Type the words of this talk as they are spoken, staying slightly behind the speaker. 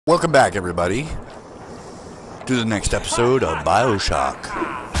Welcome back, everybody, to the next episode of Bioshock.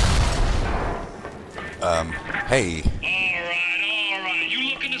 Hey. Alright. You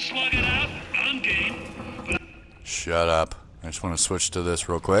looking to slug it out? I'm game. Shut up. I just want to switch to this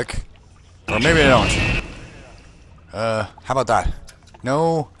real quick. Or maybe I don't. How about that?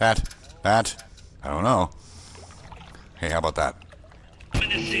 No, that. I don't know. Hey, how about that? I'm in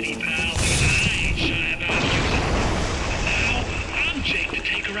the city, pal. I ain't shy about you. Now, I'm Jake to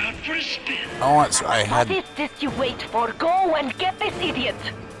take her out for a spin. Oh, I had... What is this you wait for? Go and get this idiot!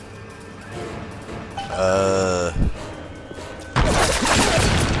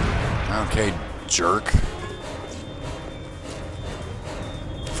 Okay, jerk.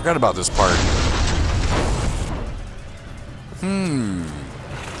 Forgot about this part.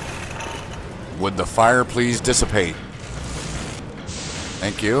 Would the fire please dissipate?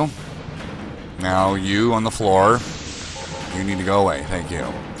 Thank you. Now you on the floor. You need to go away. Thank you.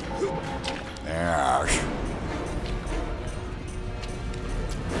 Yeah.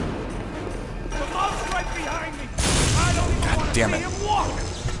 God damn it.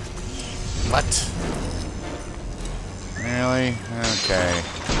 What? Really? Okay.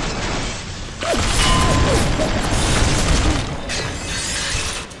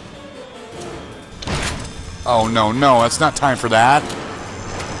 Oh, no, it's not time for that.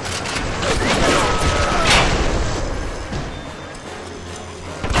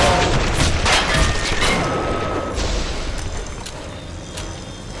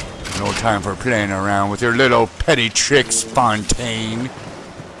 No time for playing around with your little petty tricks, Fontaine.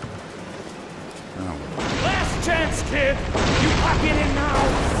 Last chance, kid! You pack it in now,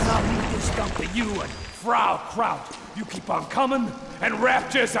 and I'll leave this dump to you and Frau Kraut. You keep on coming, and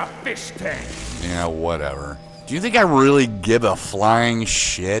Rapture's a fish tank. Yeah, whatever. Do you think I really give a flying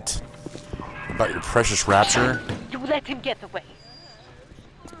shit about your precious Rapture? You let him get away.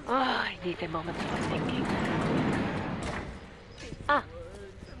 Oh, I need a moment for thinking.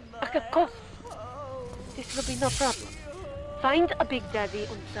 Of course. This will be no problem. Find a Big Daddy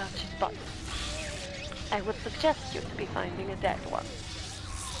and search his body. I would suggest you to be finding a dead one.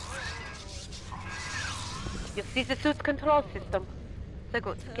 You see the suit control system? So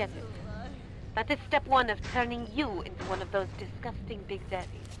good, get it. That is step one of turning you into one of those disgusting Big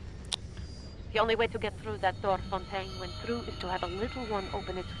Daddies. The only way to get through that door Fontaine went through is to have a little one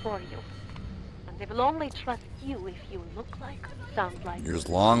open it for you. And they will only trust you if you look like, sound like... You're as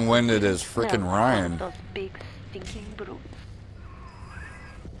long-winded as frickin' Ryan. Those big stinking brutes.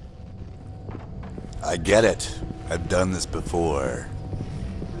 I get it. I've done this before.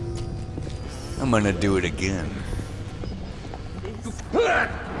 I'm gonna do it again. I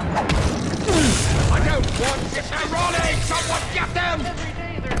don't want this ironic! Someone get them!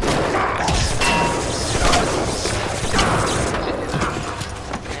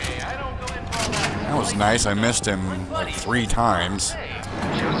 That was nice. I missed him like 3 times.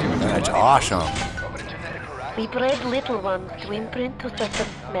 That's awesome. We bred little ones to imprint to certain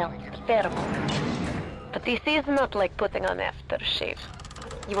smells, pheromones. But this is not like putting on aftershave.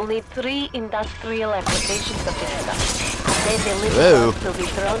 You will need 3 industrial applications of this stuff. And then the little ones will be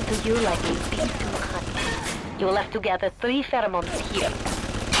thrown to you like a bee to honey. You will have to gather 3 pheromones here,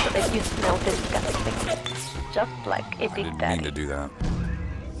 so that you smell disgusting. Just like a Big Didn't Daddy. mean to do that.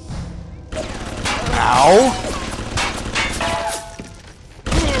 Ow!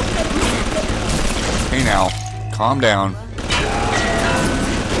 Hey now, calm down.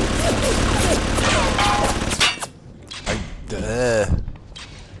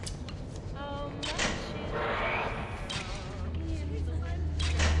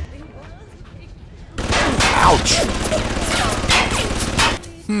 Ouch!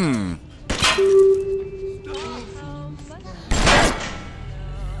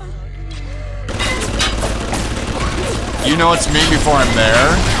 You know it's me before I'm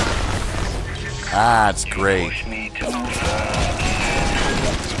there? That's great.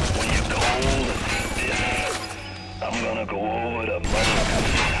 I'm gonna go over to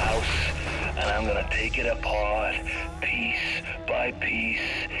Mother's house and I'm gonna take it apart piece by piece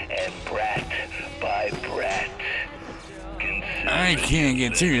and brat by brat. I can't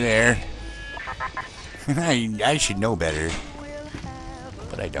get through there. I should know better.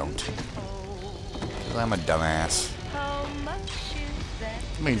 But I don't. 'Cause I'm a dumbass.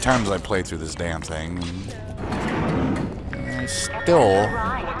 How many times I played through this damn thing? I still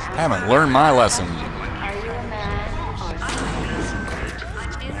haven't learned my lesson.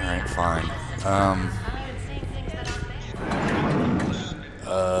 Alright, fine.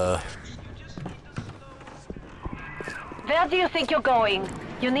 Where do you think you're going?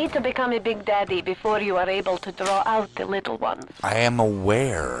 You need to become a big daddy before you are able to draw out the little ones. I am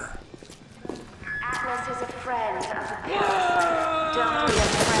aware. Atlas is a friend of the parasite. Don't be a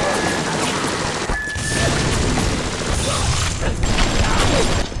friend.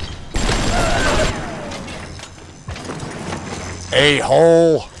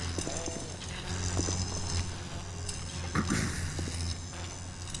 A-hole.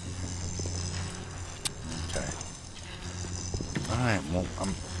 Okay. Alright, well,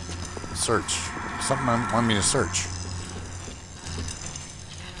 search. Something I want me to search.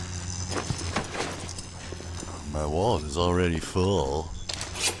 My wallet is already full.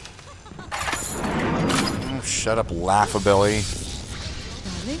 Oh, shut up, Laughabilly.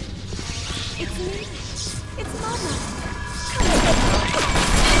 Darling, it's me. It's Mama.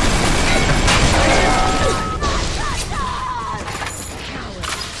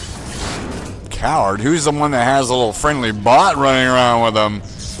 Coward? Who's the one that has a little friendly bot running around with him?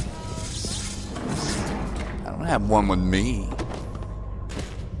 I don't have one with me.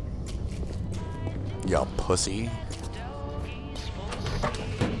 You pussy.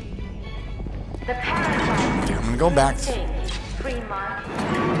 The parasite. Okay, I'm gonna go back Extinct. 3 months.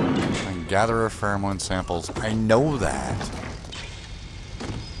 and gather pheromone samples. I know that.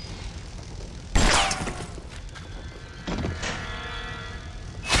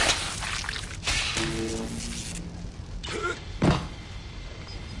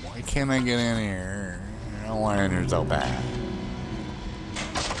 Why can't I get in here? I don't want in here so bad.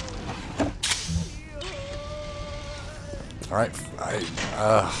 Alright,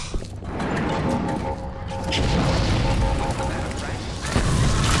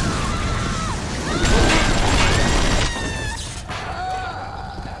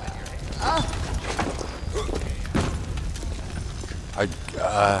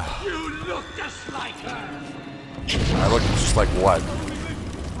 You look just like her. I look just like what?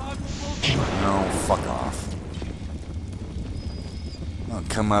 No, fuck off. I'll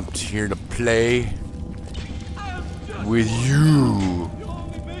come up here to play with you.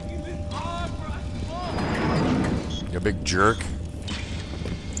 You big jerk.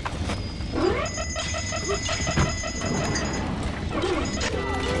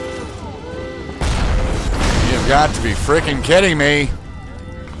 You've got to be freaking kidding me.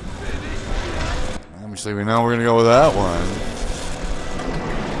 Obviously, we know we're gonna go with that one.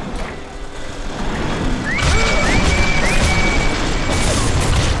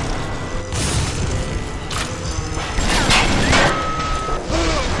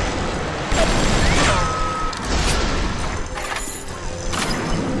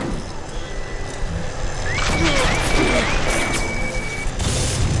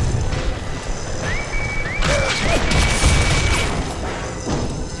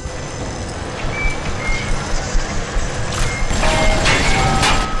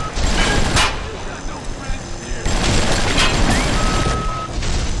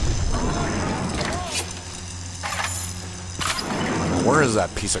 Where is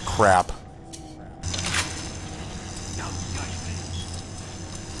that piece of crap?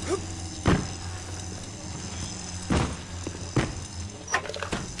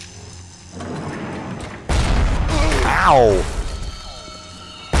 Ow!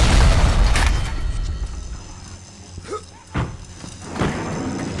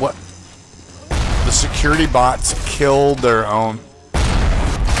 What? The security bots killed their own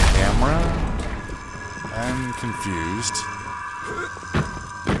camera? I'm confused.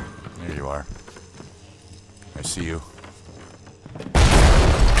 There you are. I see you.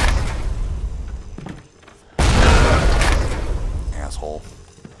 Asshole.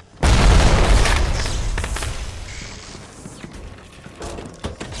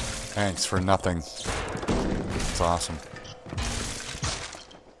 Thanks for nothing. It's awesome.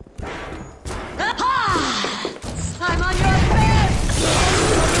 I'm on your bed!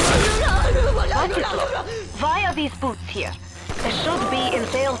 Why are these boots here? There should be in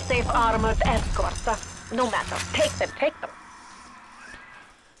fail-safe armored escorts. No matter. Take them, take them.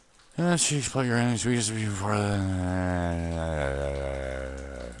 She's put your enemies before the...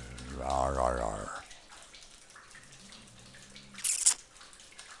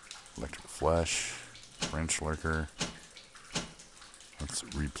 Electric flesh, wrench lurker. Let's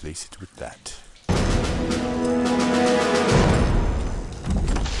replace it with that.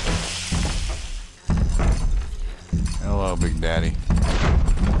 Hello, Big Daddy.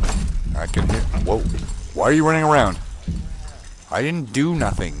 I can hear. Whoa! Why are you running around? I didn't do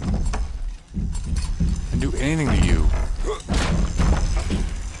nothing. I didn't do anything to you.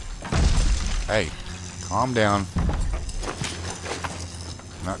 Hey, calm down.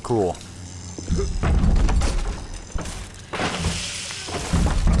 Not cool.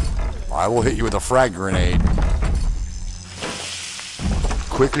 I will hit you with a frag grenade.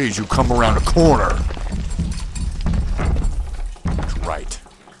 Quickly as you come around a corner. Right.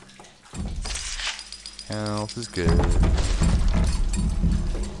 Health is good.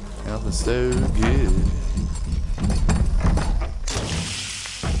 Health is so good.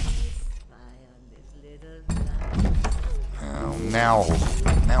 Oh, now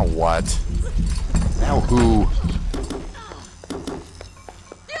what? Now who?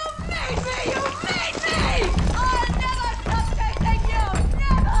 You made me! You made me! I'll never stop chasing you!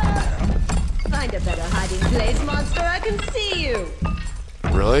 Never! Find a better hiding place, monster. I can see you.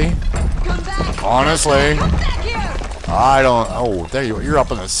 Really? Come back! Honestly, Come back here! I don't. Oh, there you are. You're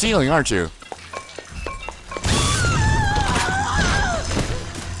up on the ceiling, aren't you?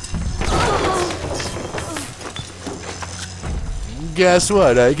 Guess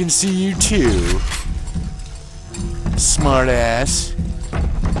what? I can see you too. Smart ass.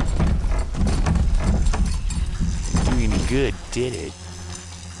 Didn't do any good, did it?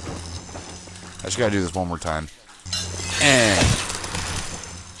 I just gotta do this one more time. And.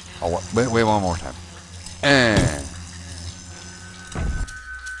 Oh, wait, one more time. And.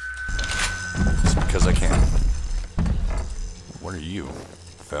 Just because I can. What are you?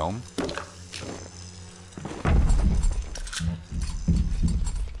 Film?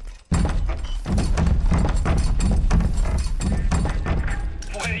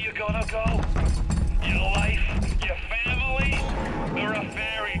 Where you gonna go? Your life? Your family? They're a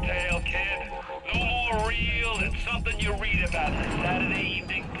fairy tale, kid. No more real than something you read about in the Saturday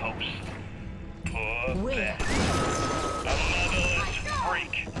Evening Post. Poor Beth. A motherless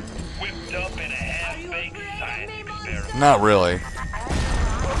freak. Whipped up in a half-baked science experiment. Not really. You're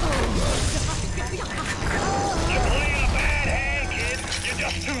playing a bad hand, kid. You're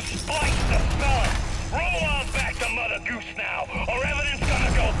just too spliced to spell it. Roll on back to Mother Goose now, or evidence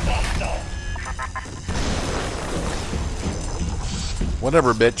gonna go busto.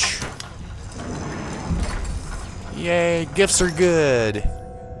 Whatever, bitch. Yay, gifts are good.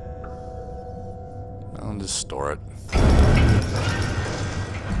 I'll just store it.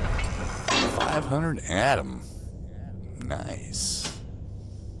 500 atom. Nice.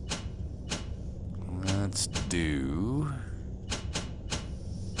 Let's do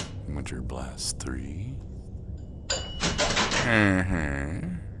Winter Blast 3.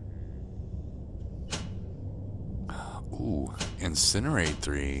 Ooh, Incinerate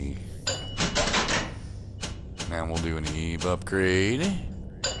 3. Now we'll do an Eve upgrade.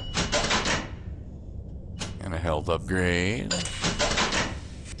 And a health upgrade.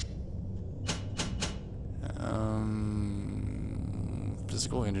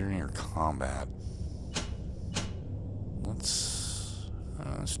 Physical engineering or combat. Let's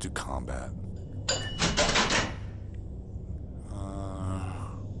do combat.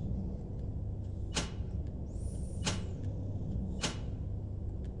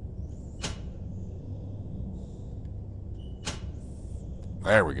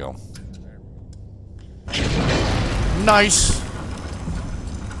 There we go. Nice.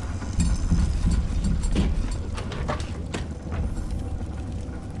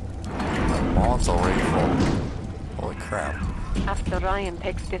 Oh, it's already full. Holy crap. After Ryan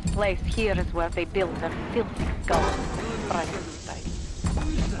takes this place, here is where they build their filthy skulls. Frankenstein.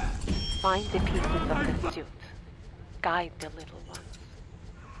 Find the pieces of the suit. Guide the little ones.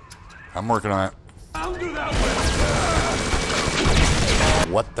 I'm working on it.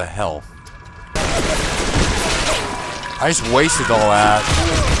 What the hell? I just wasted all that.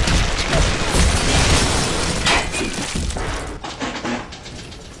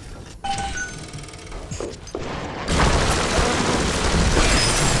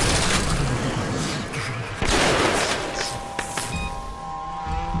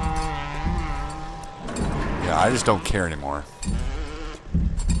 Yeah, I just don't care anymore.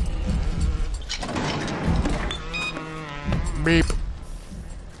 Beep.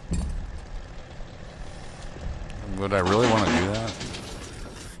 Would I really want to do that?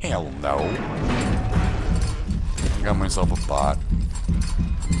 Hell no. I got myself a bot.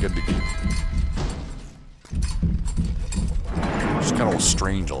 Good to go. Just kind of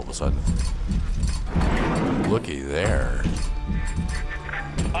strange all of a sudden. Looky there.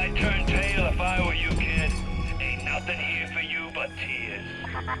 I'd turn tail if I were you, kid. Ain't nothing here for you but tears.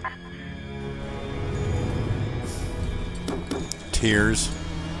 Tears.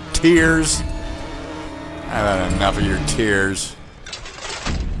 Tears. I've had enough of your tears.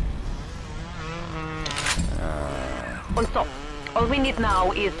 Also, all we need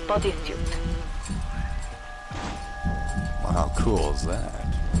now is bodysuit. Well, how cool is that?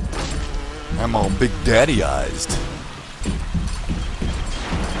 I'm all Big Daddy-ized.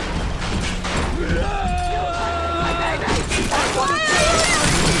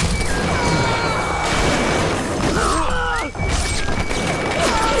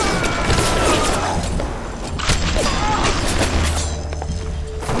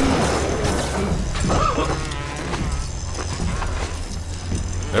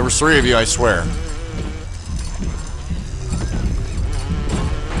 There was 3 of you, I swear.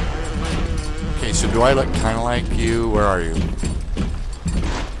 Okay, so do I look kind of like you? Where are you?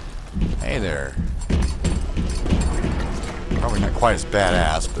 Hey there. Probably not quite as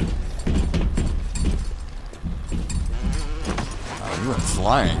badass, but... Oh, you went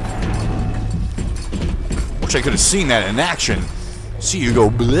flying. Wish I could have seen that in action. See you go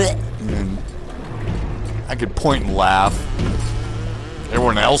bleh, and I could point and laugh.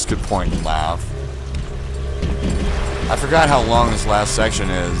 Everyone else could point and laugh. I forgot how long this last section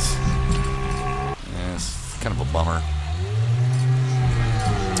is. Yeah, it's kind of a bummer.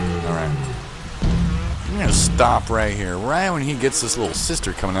 Alright. I'm gonna stop right here. Right when he gets this little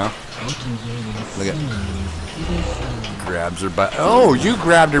sister coming out. Look at... Grabs her by... Oh, you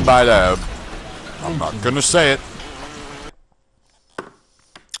grabbed her by the... I'm not gonna say it.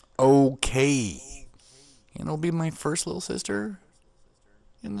 Okay. And it'll be my first little sister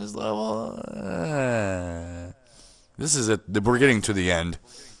in this level. This is it. We're getting to the end.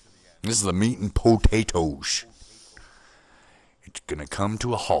 This is the meat and potatoes. It's gonna come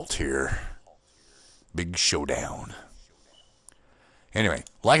to a halt here. Big showdown. Anyway,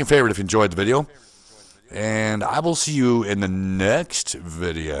 like and favorite if you enjoyed the video. And I will see you in the next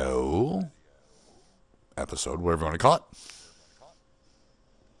video. Episode, whatever you want to call it.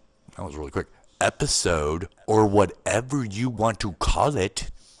 That was really quick. Episode, or whatever you want to call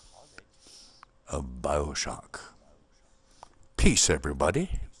it, of Bioshock. Peace, everybody.